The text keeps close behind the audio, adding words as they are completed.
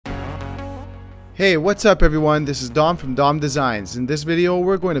Hey, what's up everyone? This is Dom from Dom Designs. In this video,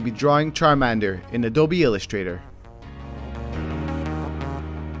 we're going to be drawing Charmander in Adobe Illustrator.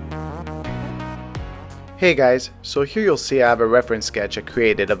 Hey guys, so here you'll see I have a reference sketch I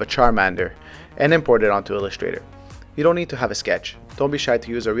created of a Charmander and imported onto Illustrator. You don't need to have a sketch. Don't be shy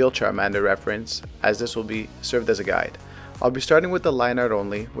to use a real Charmander reference, as this will be served as a guide. I'll be starting with the line art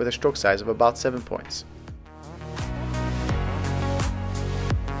only with a stroke size of about 7 points.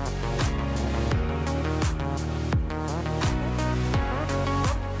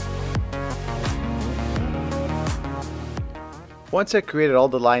 Once I created all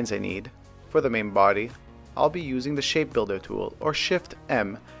the lines I need for the main body, I'll be using the Shape Builder tool or Shift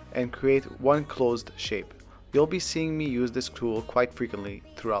M and create one closed shape. You'll be seeing me use this tool quite frequently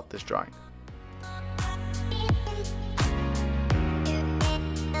throughout this drawing.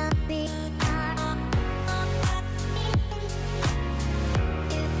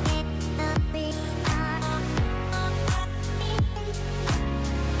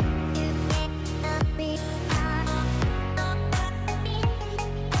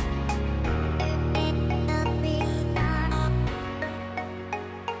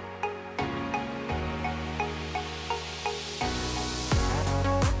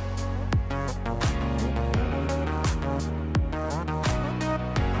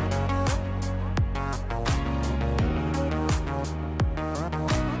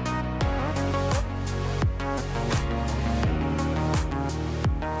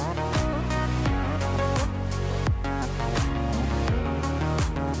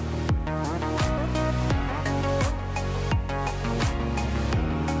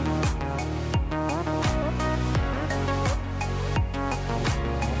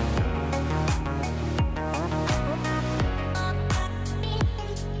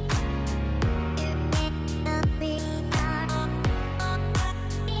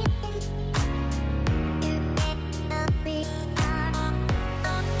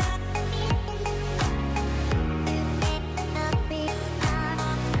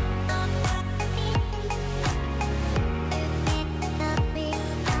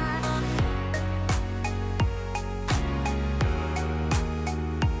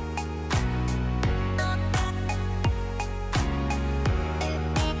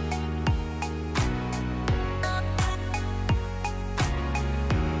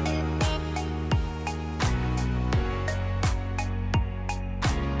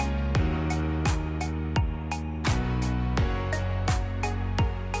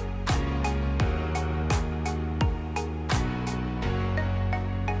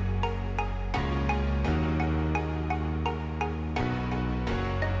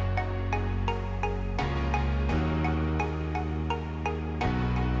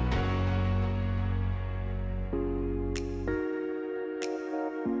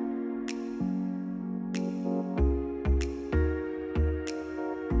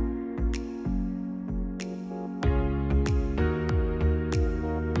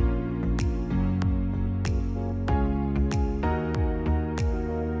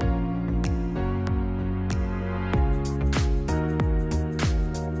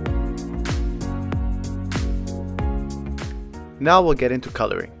 Now we'll get into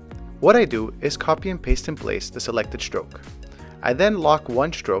coloring. What I do is copy and paste in place the selected stroke. I then lock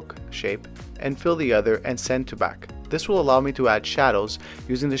one stroke shape and fill the other and send to back. This will allow me to add shadows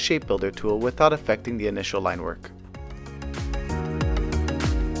using the Shape Builder tool without affecting the initial line work.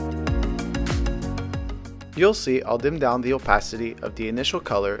 You'll see I'll dim down the opacity of the initial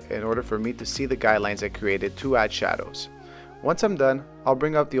color in order for me to see the guidelines I created to add shadows. Once I'm done, I'll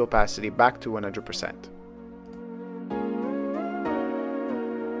bring up the opacity back to 100%.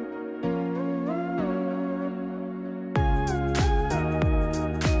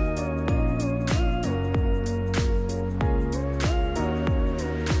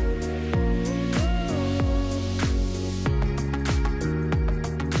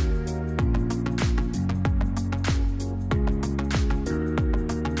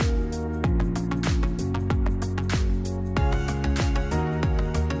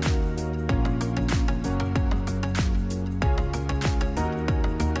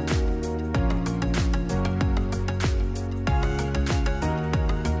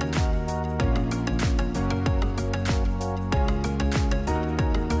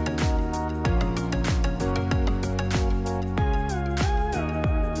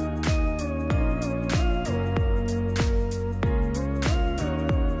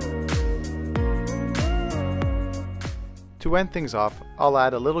 To end things off, I'll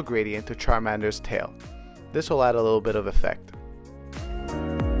add a little gradient to Charmander's tail. This will add a little bit of effect.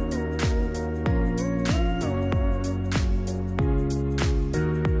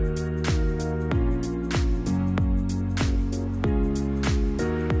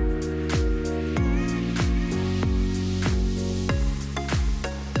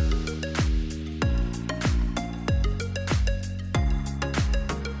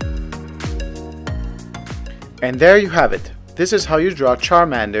 And there you have it. This is how you draw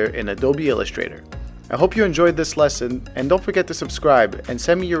Charmander in Adobe Illustrator. I hope you enjoyed this lesson, and don't forget to subscribe and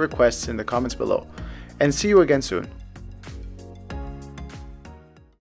send me your requests in the comments below. And see you again soon.